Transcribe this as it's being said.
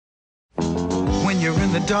you're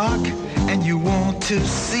in the dark and you want to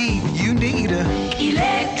see, you need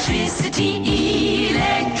electricity.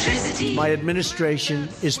 My administration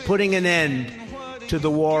is putting an end to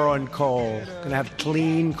the war on coal. Gonna have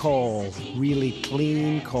clean coal, really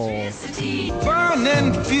clean coal.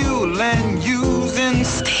 Burning fuel and using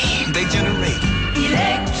steam, they generate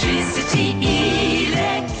electricity.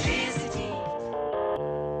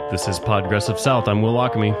 This is Podgressive South. I'm Will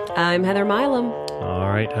Lochamy. I'm Heather Milam. All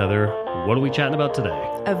right, Heather, what are we chatting about today?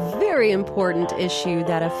 A very important issue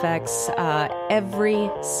that affects every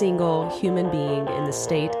single human being in the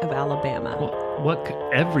state of Alabama. What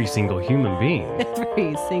every single human being?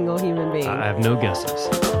 Every single human being. I have no guesses.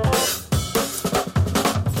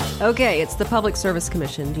 Okay, it's the Public Service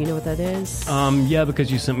Commission. Do you know what that is? Yeah,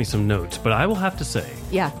 because you sent me some notes. But I will have to say,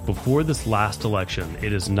 before this last election,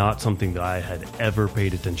 it is not something that I had ever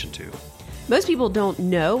paid attention to. Most people don't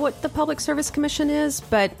know what the Public Service Commission is,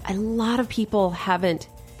 but a lot of people haven't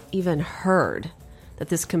even heard that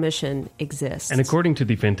this commission exists. And according to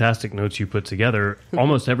the fantastic notes you put together,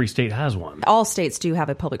 almost every state has one. All states do have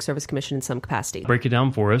a Public Service Commission in some capacity. Break it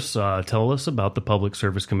down for us. Tell us about the Public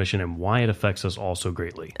Service Commission and why it affects us all so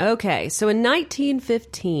greatly. Okay, so in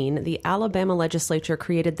 1915, the Alabama legislature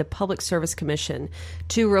created the Public Service Commission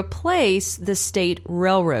to replace the State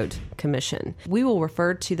Railroad Commission. We will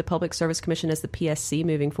refer to the Public Service Commission as the PSC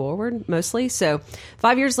moving forward, mostly. So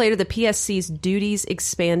 5 years later, the PSC's duties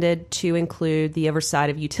expanded to include the oversight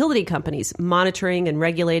of utility companies, monitoring and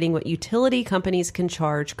regulating what utility companies can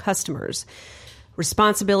charge customers.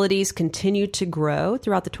 Responsibilities continued to grow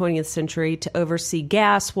throughout the 20th century to oversee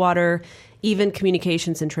gas, water, even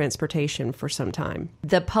communications and transportation for some time.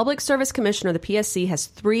 The Public Service Commission, or the PSC, has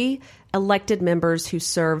 3 elected members who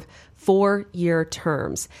serve 4-year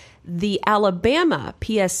terms. The Alabama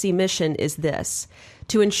PSC mission is this: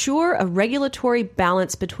 to ensure a regulatory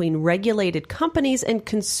balance between regulated companies and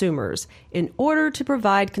consumers in order to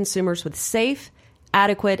provide consumers with safe,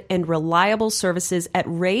 adequate, and reliable services at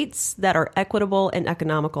rates that are equitable and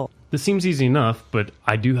economical. This seems easy enough, but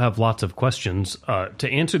I do have lots of questions. To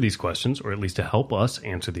answer these questions, or at least to help us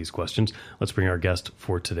answer these questions, let's bring our guest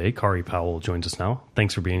for today. Kari Powell joins us now.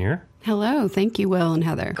 Thanks for being here. Hello. Thank you, Will and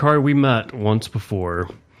Heather. Kari, we met once before,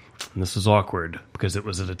 and this is awkward because it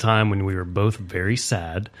was at a time when we were both very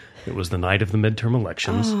sad. It was the night of the midterm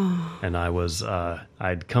elections, and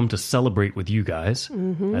I'd come to celebrate with you guys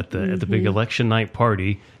at the big election night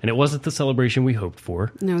party, and it wasn't the celebration we hoped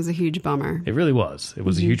for. It was a huge bummer. It really was. It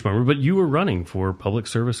was a huge bummer, but you were running for Public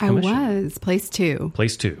Service Commission. I was. Place 2.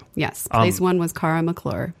 Place 2. Yes. Place 1 was Kara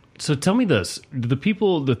McClure. So tell me this. Do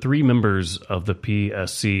the 3 members of the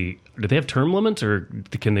PSC, do they have term limits, or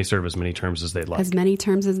can they serve as many terms as they'd like? As many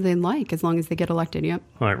terms as they'd like, as long as they get elected, yep.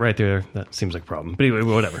 All right there. That seems like a problem. But anyway,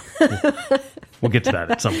 whatever. We'll get to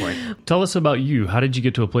that at some point. Tell us about you. How did you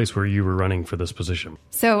get to a place where you were running for this position?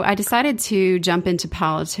 So I decided to jump into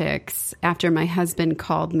politics after my husband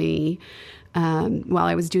called me while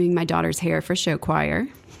I was doing my daughter's hair for show choir.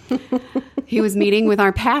 He was meeting with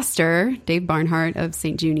our pastor, Dave Barnhart of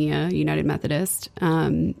St. Junia United Methodist.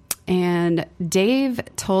 And Dave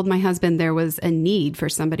told my husband there was a need for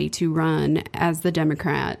somebody to run as the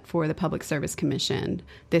Democrat for the Public Service Commission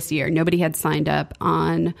this year. Nobody had signed up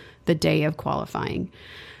on the day of qualifying.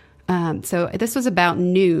 So this was about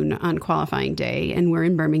noon on qualifying day, and we're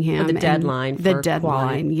in Birmingham. The deadline for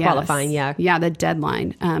qualifying, yeah. Yeah, the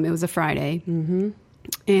deadline. It was a Friday. Mm-hmm.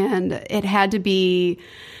 And it had to be...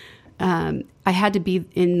 I had to be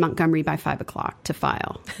in Montgomery by 5 o'clock to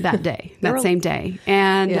file that day, same day.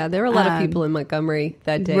 And there were a lot of people in Montgomery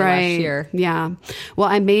that day last year. Yeah. Well,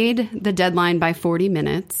 I made the deadline by 40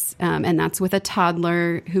 minutes, and that's with a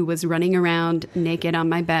toddler who was running around naked on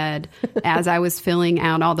my bed as I was filling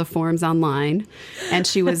out all the forms online. And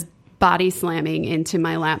she was body slamming into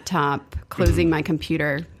my laptop, closing my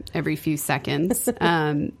computer every few seconds.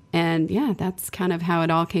 And yeah, that's kind of how it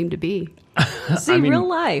all came to be. See, real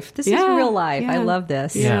life. This is real life. Yeah. I love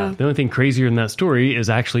this. Yeah. The only thing crazier in that story is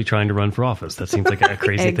actually trying to run for office. That seems like a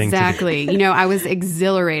crazy thing to do. Exactly. I was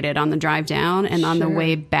exhilarated on the drive down, and on the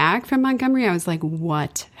way back from Montgomery, I was like,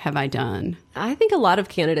 what have I done? I think a lot of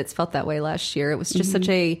candidates felt that way last year. It was just such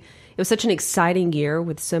an exciting year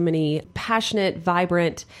with so many passionate,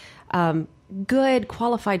 vibrant good,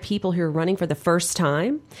 qualified people who are running for the first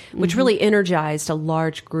time, which really energized a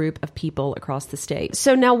large group of people across the state.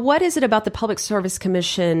 So now what is it about the Public Service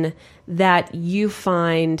Commission that you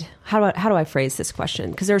find, how do I phrase this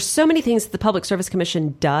question? Because there are so many things that the Public Service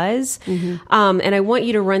Commission does, and I want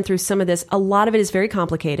you to run through some of this. A lot of it is very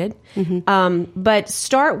complicated, but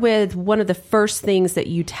start with one of the first things that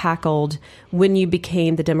you tackled when you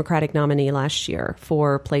became the Democratic nominee last year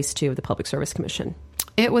for Place 2 of the Public Service Commission.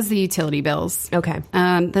 It was the utility bills. Okay.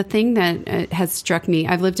 The thing that has struck me,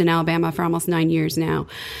 I've lived in Alabama for almost 9 years now,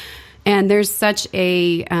 and there's such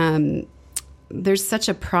a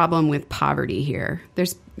problem with poverty here.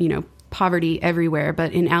 There's, poverty everywhere,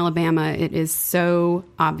 but in Alabama, it is so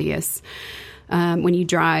obvious. When you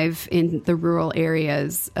drive in the rural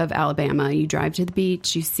areas of Alabama, you drive to the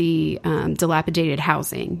beach, you see dilapidated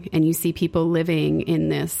housing, and you see people living in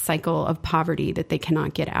this cycle of poverty that they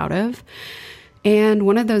cannot get out of. And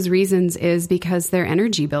one of those reasons is because their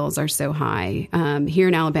energy bills are so high. Here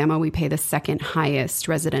in Alabama, we pay the second highest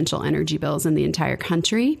residential energy bills in the entire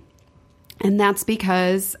country. And that's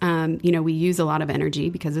because, we use a lot of energy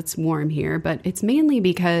because it's warm here, but it's mainly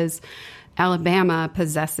because Alabama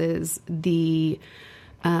possesses the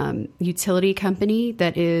utility company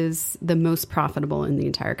that is the most profitable in the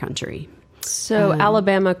entire country. So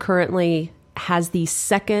Alabama currently has the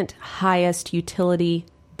second highest utility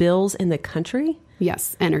bills in the country?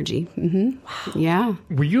 Yes, energy. Wow. Yeah.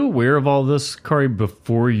 Were you aware of all this, Kari,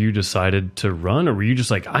 before you decided to run? Or were you just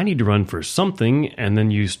like, I need to run for something, and then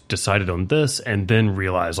you decided on this, and then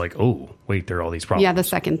realized like, oh, wait, there are all these problems? Yeah, the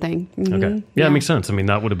second thing. Okay. Yeah, it makes sense. I mean,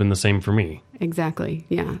 that would have been the same for me. Exactly.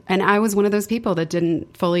 Yeah. And I was one of those people that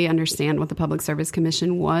didn't fully understand what the Public Service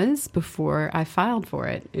Commission was before I filed for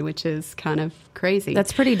it, which is kind of crazy.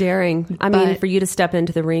 That's pretty daring. I mean, for you to step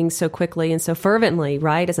into the ring so quickly and so fervently,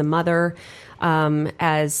 right? As a mother,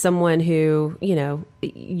 as someone who,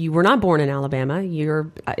 you were not born in Alabama.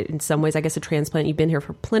 You're, in some ways, I guess, a transplant. You've been here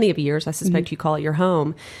for plenty of years. I suspect you call it your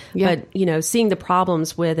home. Yeah. But, seeing the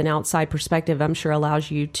problems with an outside perspective, I'm sure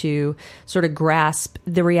allows you to sort of grasp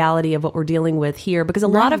the reality of what we're dealing with here. Because a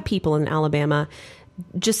lot of people in Alabama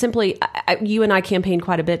just simply, you and I campaigned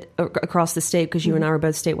quite a bit across the state because you and I were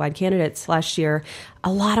both statewide candidates last year.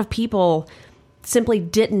 A lot of people simply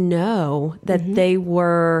didn't know that they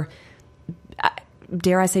were,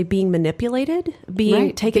 dare I say, being manipulated,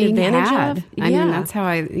 being taken advantage of. I mean, that's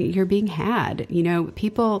how you're being had.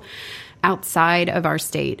 People outside of our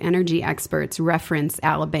state, energy experts, reference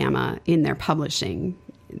Alabama in their publishing.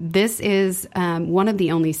 This is one of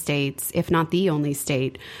the only states, if not the only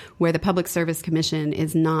state, where the Public Service Commission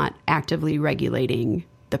is not actively regulating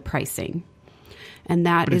the pricing. And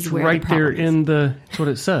that is where right the problem there in that's what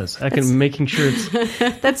it says. Making sure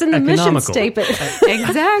it's that's in the mission statement.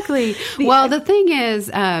 Exactly. Well, the thing is,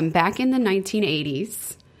 back in the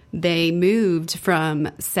 1980s, they moved from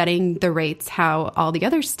setting the rates how all the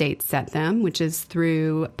other states set them, which is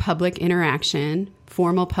through public interaction,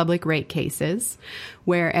 formal public rate cases,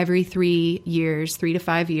 where every 3 years, 3 to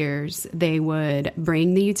 5 years, they would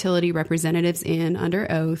bring the utility representatives in under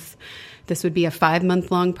oath. This would be a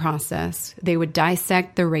 5-month-long process. They would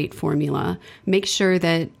dissect the rate formula, make sure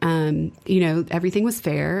that, everything was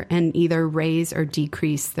fair, and either raise or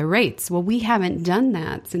decrease the rates. Well, we haven't done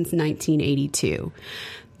that since 1982.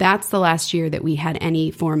 That's the last year that we had any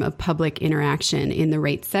form of public interaction in the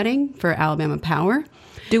rate setting for Alabama Power.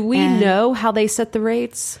 Do we know how they set the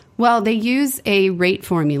rates? Well, they use a rate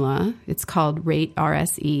formula. It's called Rate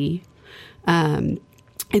RSE.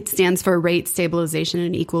 It stands for Rate Stabilization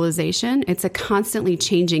and Equalization. It's a constantly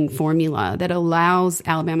changing formula that allows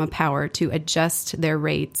Alabama Power to adjust their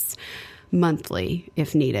rates monthly,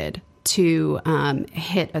 if needed, to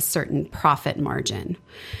hit a certain profit margin.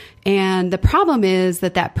 And the problem is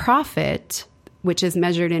that profit, which is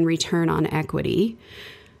measured in return on equity,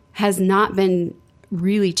 has not been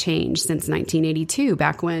really changed since 1982,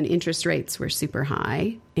 back when interest rates were super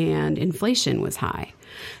high and inflation was high.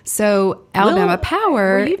 So Alabama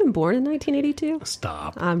Power... Were you even born in 1982?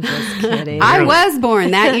 Stop. I'm just kidding. I was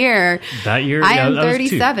born that year. That year? I am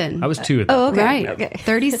 37. I was 2 at that point. Right. Okay.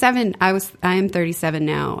 37. I am 37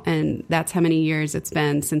 now, and that's how many years it's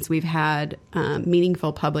been since we've had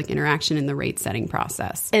meaningful public interaction in the rate setting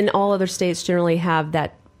process. And all other states generally have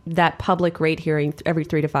that public rate hearing every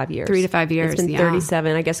 3 to 5 years. 3 to 5 years, It's been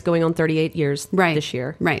 37, I guess, going on 38 years this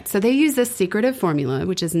year. Right. So they use this secretive formula,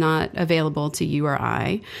 which is not available to you or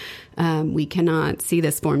I. We cannot see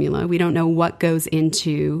this formula. We don't know what goes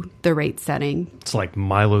into the rate setting. It's like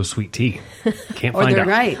Milo sweet tea. Can't Or find their out.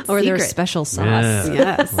 right, Or their secret. special sauce. Yeah.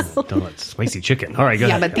 Yes. Don't let spicy chicken. All right, go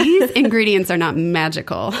Yeah, ahead. but these ingredients are not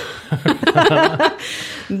magical.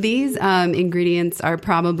 These ingredients are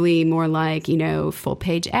probably more like, full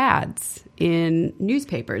page ads in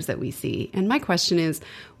newspapers that we see. And my question is,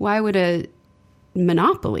 why would a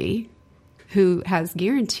monopoly who has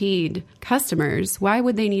guaranteed customers, why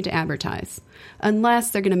would they need to advertise?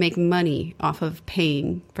 Unless they're going to make money off of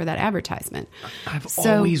paying for that advertisement. I've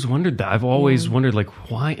always wondered that. I've always wondered,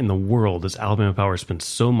 why in the world does Alabama Power spend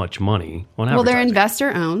so much money on advertising? Well, they're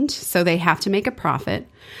investor owned, so they have to make a profit.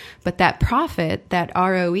 But that profit, that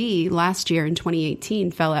ROE last year in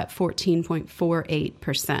 2018 fell at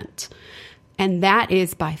 14.48%. And that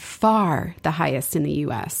is by far the highest in the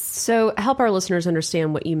U.S. So help our listeners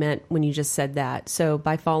understand what you meant when you just said that. So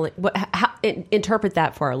by interpret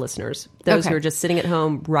that for our listeners, those who are just sitting at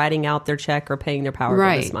home writing out their check or paying their power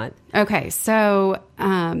bill this month. Okay, so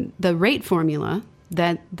the rate formula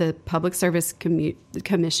that the Public Service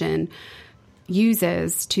Commission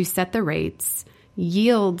uses to set the rates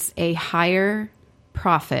yields a higher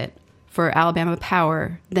profit for Alabama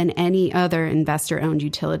Power than any other investor-owned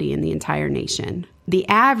utility in the entire nation. The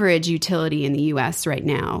average utility in the U.S. right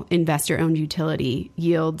now, investor-owned utility,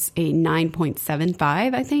 yields a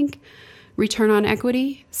 9.75, I think, return on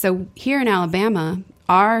equity. So here in Alabama,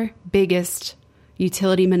 our biggest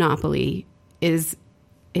utility monopoly is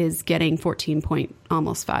getting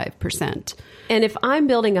 14.5%. And if I'm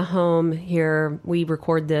building a home here, we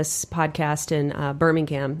record this podcast in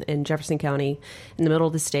Birmingham in Jefferson County in the middle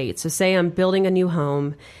of the state. So say I'm building a new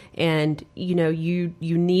home and, you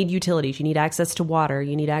need utilities. You need access to water.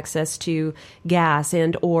 You need access to gas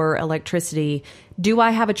and or electricity. Do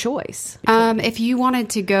I have a choice? If you wanted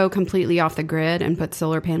to go completely off the grid and put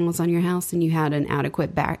solar panels on your house and you had an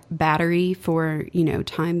adequate battery for,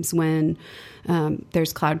 times when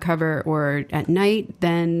there's cloud cover or at night,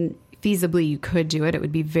 then feasibly you could do it. It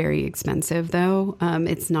would be very expensive, though.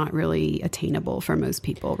 It's not really attainable for most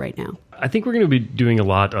people right now. I think we're going to be doing a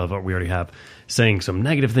lot of what we already have, saying some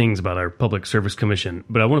negative things about our Public Service Commission.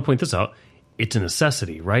 But I want to point this out. It's a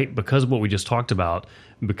necessity, right? Because of what we just talked about,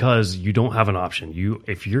 because you don't have an option.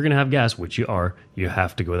 If you're going to have gas, which you are, you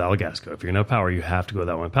have to go with Alagasco. If you're going to have power, you have to go with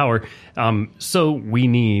that one power. So we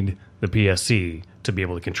need the PSC to be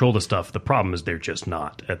able to control the stuff. The problem is they're just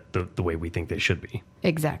not at the way we think they should be.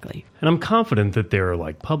 Exactly. And I'm confident that there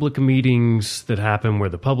are public meetings that happen where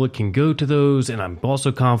the public can go to those. And I'm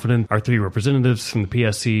also confident our 3 representatives from the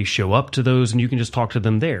PSC show up to those and you can just talk to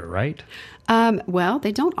them there, right? Well,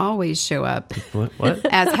 they don't always show up. What?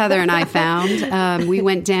 As Heather and I found, we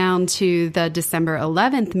went down to the December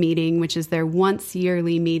 11th meeting, which is their once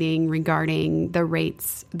yearly meeting regarding the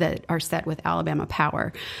rates that are set with Alabama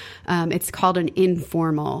Power. It's called an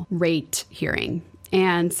informal rate hearing.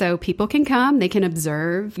 And so people can come, they can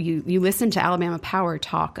observe. You listen to Alabama Power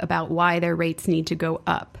talk about why their rates need to go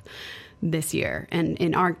up this year. And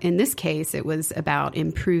in this case, it was about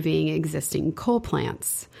improving existing coal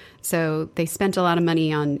plants. So they spent a lot of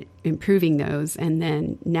money on improving those, and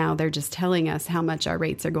then now they're just telling us how much our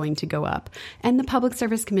rates are going to go up. And the Public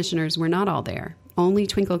Service Commissioners were not all there. Only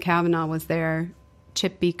Twinkle Kavanaugh was there.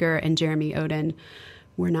 Chip Beaker and Jeremy Oden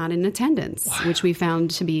were not in attendance, which we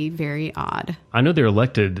found to be very odd. I know they're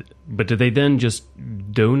elected, but do they then just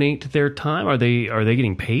donate their time? Are they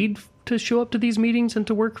getting paid to show up to these meetings and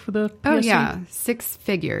to work for the PSC? Oh, yeah. 6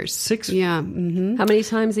 figures. Yeah. Mm-hmm. How many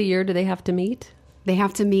times a year do they have to meet? They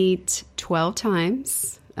have to meet 12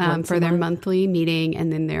 times for their monthly meeting,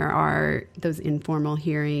 and then there are those informal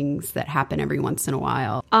hearings that happen every once in a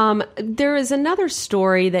while. There is another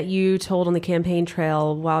story that you told on the campaign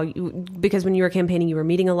trail because when you were campaigning, you were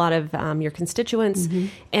meeting a lot of your constituents,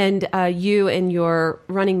 and you and your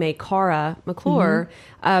running mate, Kara McClure,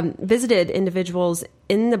 visited individuals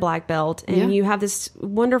in the Black Belt, and you have this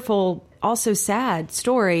wonderful, also sad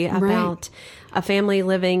story about a family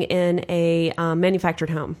living in a manufactured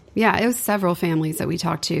home. Yeah, it was several families that we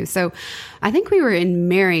talked to. So I think we were in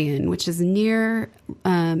Marion, which is near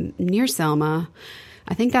Selma.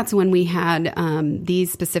 I think that's when we had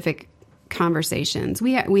these specific conversations.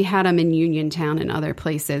 We had them in Uniontown and other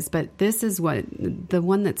places, but this is the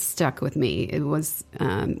one that stuck with me. It was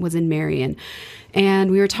in Marion.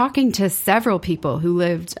 And we were talking to several people who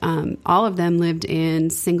lived, all of them lived in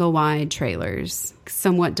single wide trailers,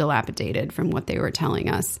 somewhat dilapidated from what they were telling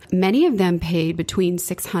us. Many of them paid between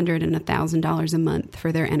 $600 and $1,000 a month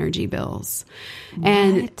for their energy bills. What?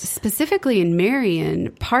 And specifically in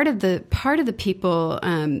Marion, part of the people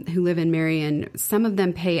who live in Marion, some of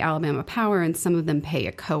them pay Alabama Power and some of them pay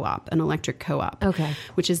a co-op, an electric co-op,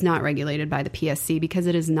 which is not regulated by the PSC because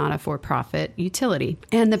it is not a for-profit utility.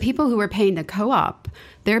 And the people who were paying the co-op,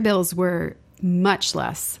 their bills were much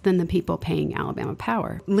less than the people paying Alabama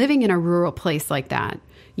Power. Living in a rural place like that,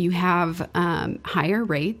 you have higher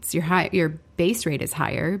rates. Your base rate is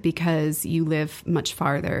higher because you live much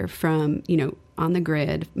farther from, on the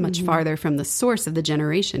grid, much farther from the source of the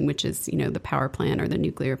generation, which is, the power plant or the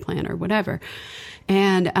nuclear plant or whatever.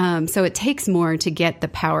 And so it takes more to get the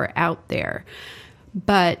power out there.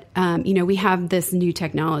 But, we have this new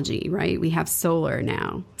technology, right? We have solar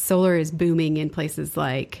now. Solar is booming in places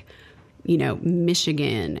like,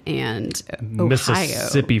 Michigan and Ohio.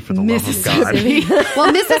 Mississippi, for the love of God.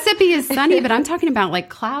 Well, Mississippi is sunny, but I'm talking about like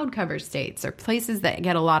cloud cover states or places that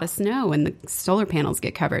get a lot of snow and the solar panels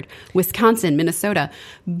get covered. Wisconsin, Minnesota,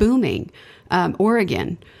 booming.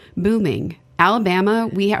 Oregon, booming. Alabama,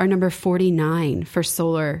 we are number 49 for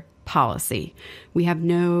solar policy. We have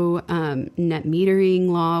no net metering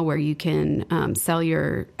law where you can sell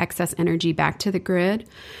your excess energy back to the grid.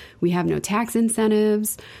 We have no tax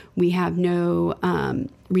incentives. We have no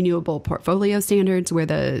renewable portfolio standards where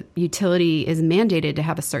the utility is mandated to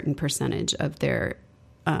have a certain percentage of their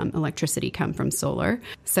electricity come from solar.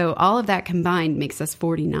 So all of that combined makes us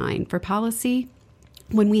 49 for policy,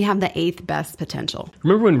 when we have the 8th best potential.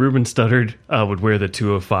 Remember when Ruben Studdard would wear the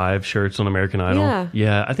 205 shirts on American Idol?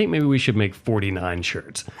 Yeah, I think maybe we should make 49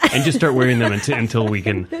 shirts and just start wearing them until we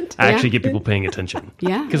can actually get people paying attention.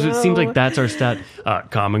 Yeah. Because it seems like that's our stat.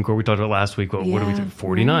 Common Core, we talked about last week. What do we do?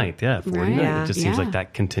 49th. Yeah, 49th. Right. It just seems like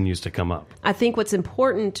that continues to come up. I think what's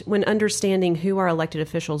important when understanding who our elected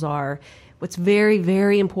officials are, what's very,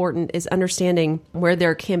 very important is understanding where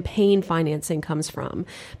their campaign financing comes from,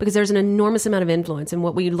 because there's an enormous amount of influence. And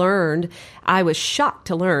what we learned, I was shocked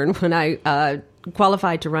to learn when I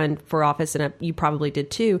qualified to run for office, and you probably did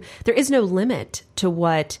too, there is no limit to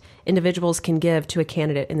what individuals can give to a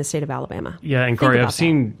candidate in the state of Alabama. Yeah, and Kari, I've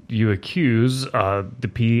seen you accuse the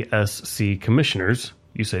PSC commissioners.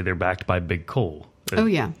 You say they're backed by Big Coal. Oh,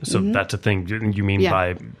 yeah. So that's a thing. You mean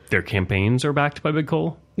by their campaigns are backed by Big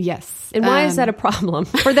Coal? Yes. And why is that a problem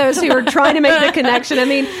for those who are trying to make the connection? I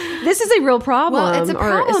mean, this is a real problem. Well,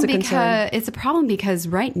 it's a problem because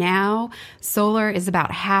right now solar is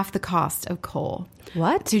about half the cost of coal.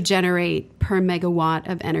 What? To generate per megawatt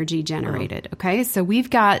of energy generated. Oh. Okay. So we've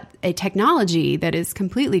got a technology that is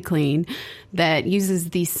completely clean that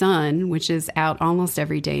uses the sun, which is out almost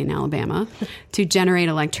every day in Alabama, to generate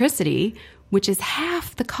electricity, which is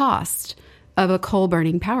half the cost of a coal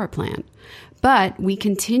burning power plant. But we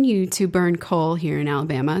continue to burn coal here in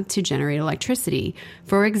Alabama to generate electricity.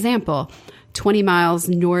 For example, 20 miles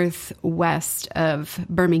northwest of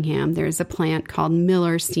Birmingham, there's a plant called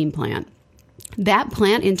Miller Steam Plant. That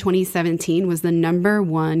plant in 2017 was the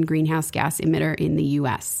 #1 greenhouse gas emitter in the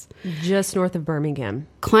U.S. Just north of Birmingham.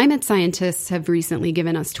 Climate scientists have recently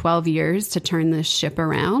given us 12 years to turn this ship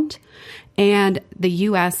around. And the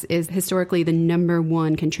U.S. is historically the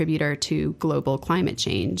 #1 contributor to global climate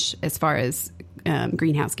change as far as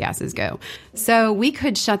greenhouse gases go. So we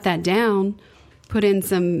could shut that down, put in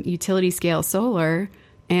some utility scale solar,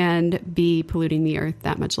 and be polluting the earth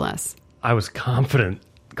that much less. I was confident,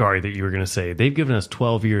 Kari, that you were going to say they've given us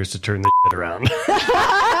 12 years to turn this shit around.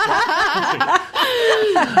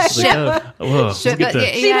 She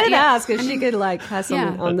did ask if she could cuss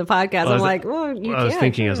on the podcast. I'm like, well, you I was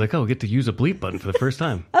thinking, I was like, get to use a bleep button for the first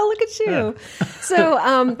time. Oh, look at you.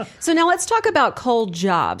 Yeah. So now let's talk about coal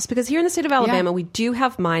jobs, because here in the state of Alabama, we do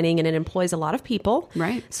have mining and it employs a lot of people.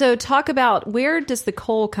 Right. So talk about, where does the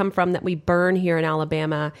coal come from that we burn here in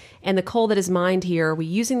Alabama, and the coal that is mined here? Are we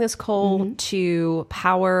using this coal to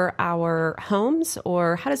power our homes,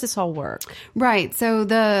 or how does this all work? Right. So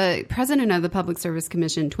the president of the Public Service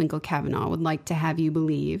Commission, Twinkle Kavanaugh, would like to have you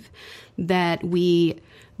believe that we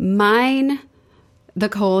mine the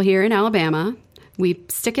coal here in Alabama. We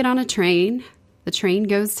stick it on a train. The train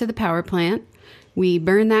goes to the power plant. We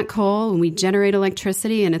burn that coal and we generate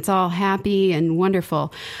electricity, and it's all happy and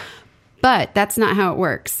wonderful. But that's not how it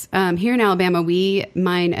works. Here in Alabama, we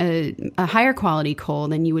mine a higher quality coal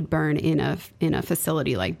than you would burn in a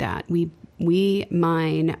facility like that. We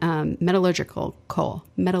mine metallurgical coal.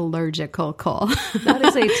 Metallurgical coal. That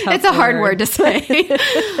is a tough It's a hard word to say.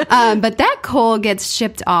 But that coal gets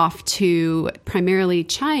shipped off to primarily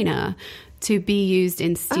China to be used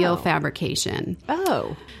in steel fabrication.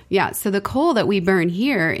 Oh. Yeah, so the coal that we burn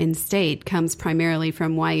here in state comes primarily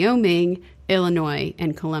from Wyoming, Illinois,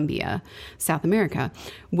 and Colombia, South America,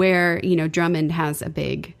 where, Drummond has a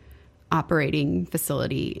big operating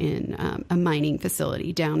facility in a mining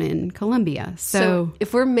facility down in Colombia. So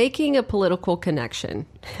if we're making a political connection,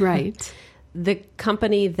 right, the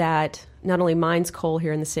company that not only mines coal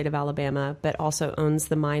here in the state of Alabama, but also owns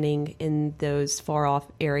the mining in those far off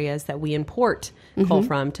areas that we import coal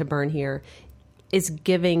from to burn here, is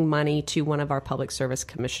giving money to one of our public service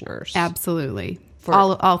commissioners. Absolutely.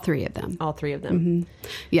 All three of them. All three of them.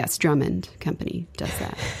 Yes, Drummond Company does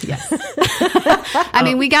that. Yes. I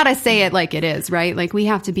mean, we got to say it like it is, right? Like, we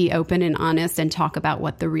have to be open and honest and talk about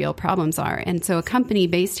what the real problems are. And so a company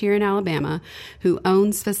based here in Alabama who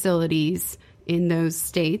owns facilities in those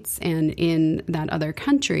states and in that other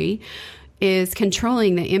country is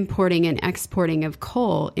controlling the importing and exporting of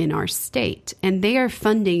coal in our state. And they are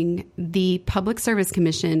funding the Public Service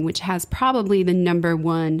Commission, which has probably the number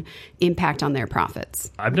one impact on their profits.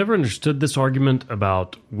 I've never understood this argument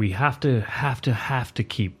about we have to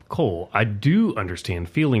keep coal. I do understand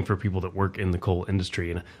feeling for people that work in the coal industry,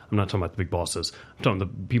 and I'm not talking about the big bosses. I'm talking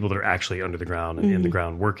about the people that are actually under the ground and in the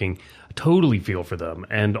ground working. I totally feel for them.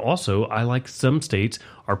 And also, I like some states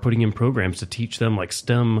are putting in programs to teach them like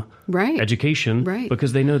STEM education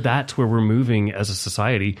because they know that's where we're moving as a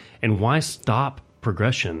society. And why stop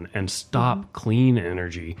progression and stop clean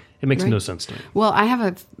energy? It makes no sense to me. Well, I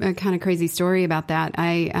have a kind of crazy story about that.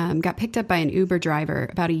 I got picked up by an Uber driver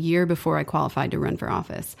about a year before I qualified to run for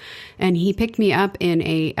office. And he picked me up in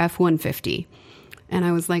a F-150. And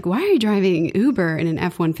I was like, why are you driving Uber in an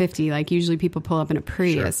F-150? Like, usually people pull up in a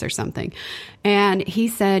Prius or something. And he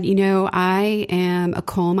said, I am a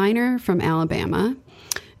coal miner from Alabama.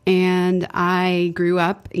 And I grew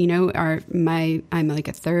up, I'm like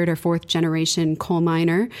a third or fourth generation coal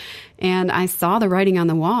miner. And I saw the writing on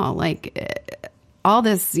the wall, like all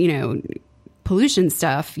this, pollution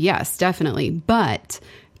stuff. Yes, definitely. But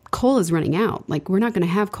coal is running out. Like, we're not going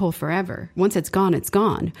to have coal forever. Once it's gone, it's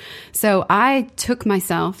gone. So I took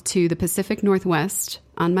myself to the Pacific Northwest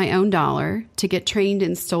on my own dollar to get trained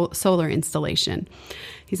in solar installation.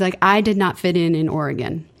 He's like, I did not fit in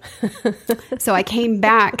Oregon. So I came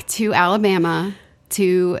back to Alabama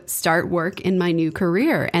to start work in my new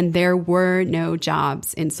career, and there were no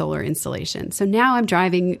jobs in solar installation. So now I'm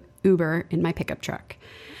driving Uber in my pickup truck.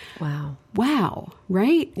 Wow.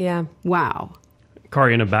 Right? Yeah. Wow.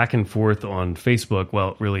 Kari, in a back and forth on Facebook,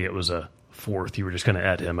 well, really it was a fourth. You were just kind of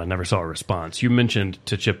at him. I never saw a response. You mentioned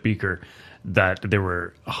to Chip Beaker that there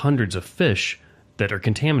were hundreds of fish that are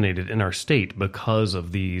contaminated in our state because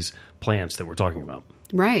of these plants that we're talking about.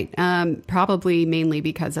 Right. Probably mainly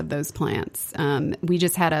because of those plants. We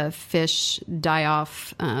just had a fish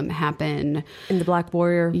die-off happen. In the Black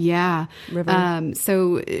Warrior River.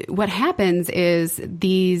 So what happens is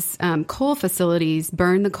these coal facilities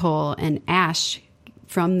burn the coal, and ash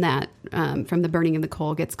from that, from the burning of the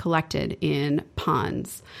coal, gets collected in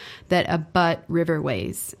ponds that abut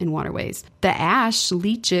riverways and waterways. The ash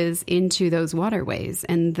leaches into those waterways,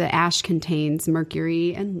 and the ash contains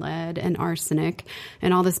mercury and lead and arsenic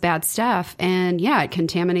and all this bad stuff. And it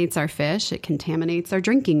contaminates our fish. It contaminates our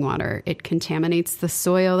drinking water. It contaminates the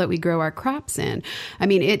soil that we grow our crops in. I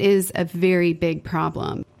mean, it is a very big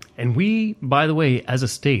problem. And we, by the way, as a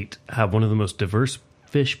state, have one of the most diverse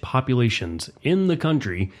fish populations in the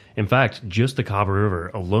country. In fact, just the Cabo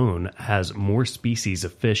River alone has more species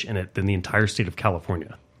of fish in it than the entire state of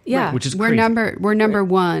California. Yeah, which is we're crazy. We're number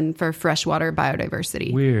one for freshwater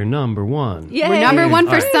biodiversity. We're number one. Yay. We're number one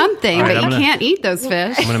for something, but you can't eat those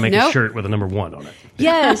fish. I'm going to make a shirt with a number one on it.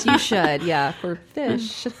 Yes, you should. Yeah, for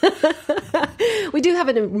fish. We do have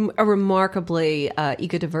a remarkably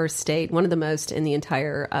ecodiverse state, one of the most in the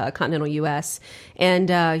entire continental U.S. And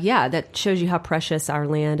that shows you how precious our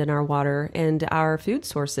land and our water and our food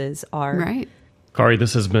sources are. Right. Kari,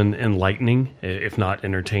 this has been enlightening, if not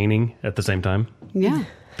entertaining at the same time. Yeah.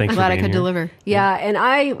 Thanks I'm for glad I being could here. deliver. Yeah, and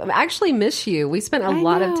I actually miss you. We spent a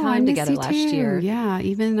lot of time together last year. Yeah,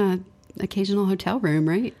 even an occasional hotel room,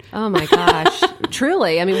 right? Oh my gosh.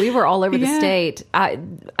 Truly. I mean, we were all over the state.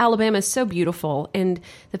 Alabama is so beautiful, and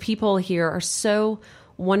the people here are so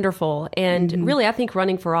wonderful. And really, I think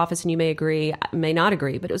running for office, and you may agree, may not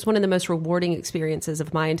agree, but it was one of the most rewarding experiences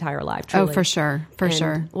of my entire life. Truly. Oh, for sure. For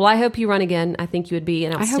sure. Well, I hope you run again. I think you would be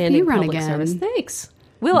an outstanding public service. Thanks.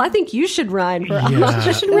 Will, I think you should run for office.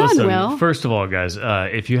 You should run, Listen, Will. First of all, guys,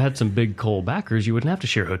 if you had some big coal backers, you wouldn't have to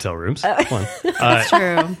share hotel rooms. Come on. That's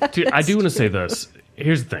true. I do want to say this.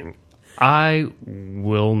 Here's the thing. I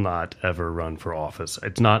will not ever run for office.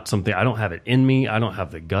 It's not something, I don't have it in me. I don't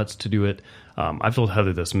have the guts to do it. I've told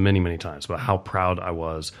Heather this many, many times about how proud I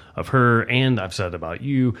was of her, and I've said about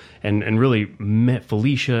you, and really met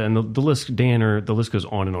Felicia, and the list, Danner, the list goes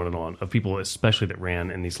on and on and on of people, especially that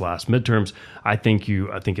ran in these last midterms. I think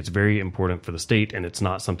it's very important for the state, and it's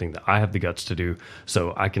not something that I have the guts to do.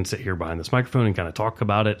 So I can sit here behind this microphone and kind of talk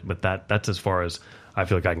about it, but that's as far as I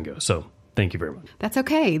feel like I can go. So thank you very much. That's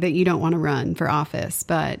okay that you don't want to run for office,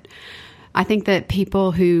 but I think that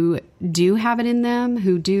people who do have it in them,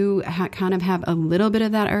 who do kind of have a little bit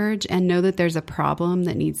of that urge and know that there's a problem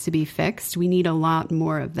that needs to be fixed, we need a lot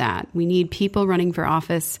more of that. We need people running for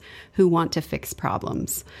office who want to fix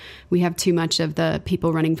problems. We have too much of the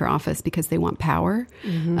people running for office because they want power.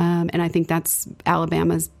 And I think that's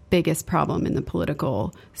Alabama's biggest problem in the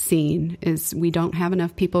political scene is we don't have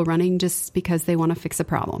enough people running just because they want to fix a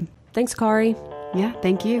problem. Thanks, Kari. Yeah,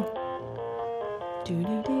 thank you.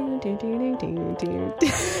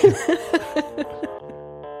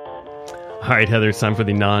 All right, Heather, it's time for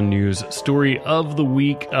the non-news story of the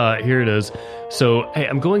week. Here it is. So, hey,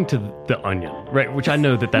 I'm going to The Onion, right? Which I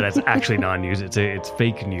know that is actually non-news. It's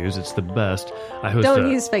fake news. It's the best.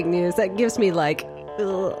 Don't use fake news. That gives me like...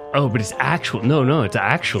 Ugh. Oh, but it's actual. No, it's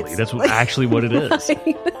actually. That's actually what it is.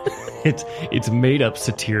 It's made up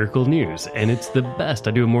satirical news, and it's the best.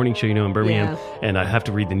 I do a morning show, in Birmingham, and I have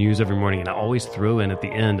to read the news every morning, and I always throw in at the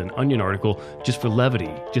end an Onion article just for levity,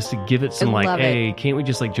 just to give it some hey, can't we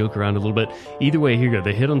just joke around a little bit? Either way, here you go.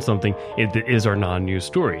 They hit on something. It is our non-news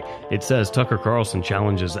story. It says Tucker Carlson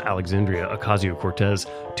challenges Alexandria Ocasio-Cortez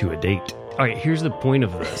to a date. All right, here's the point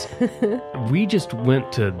of this. We just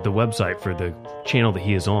went to the website for the channel that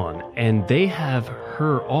he is on, and they have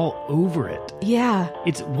her all over it. Yeah.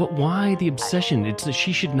 Why the obsession?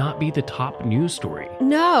 She should not be the top news story.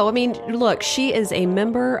 No, I mean, look, she is a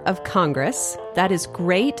member of Congress. That is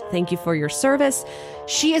great. Thank you for your service.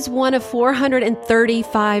 She is one of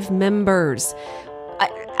 435 members.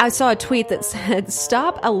 I saw a tweet that said,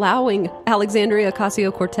 stop allowing Alexandria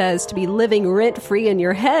Ocasio-Cortez to be living rent-free in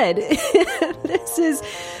your head.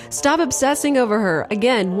 Stop obsessing over her.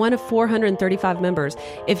 Again, one of 435 members.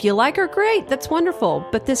 If you like her, great. That's wonderful.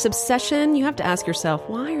 But this obsession, you have to ask yourself,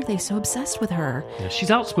 why are they so obsessed with her? Yeah, she's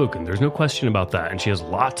outspoken. There's no question about that. And she has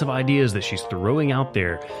lots of ideas that she's throwing out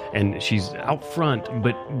there. And she's out front.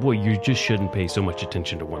 But, boy, you just shouldn't pay so much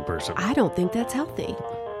attention to one person. I don't think that's healthy.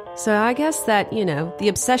 So I guess that, the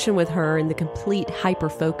obsession with her and the complete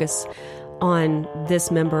hyper-focus on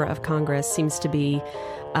this member of Congress seems to be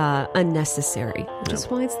unnecessary, which is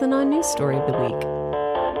why it's the non-news story of the week.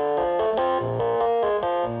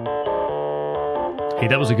 Hey,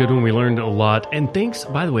 that was a good one. We learned a lot. And thanks,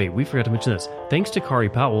 by the way, we forgot to mention this. Thanks to Kari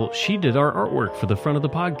Powell. She did our artwork for the front of the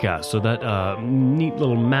podcast. So that neat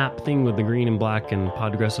little map thing with the green and black and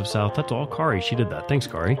Progressive South, that's all Kari. She did that. Thanks,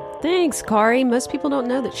 Kari. Thanks, Kari. Most people don't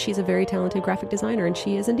know that she's a very talented graphic designer, and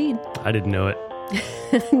she is indeed. I didn't know it.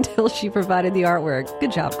 Until she provided the artwork.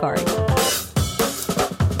 Good job, Kari.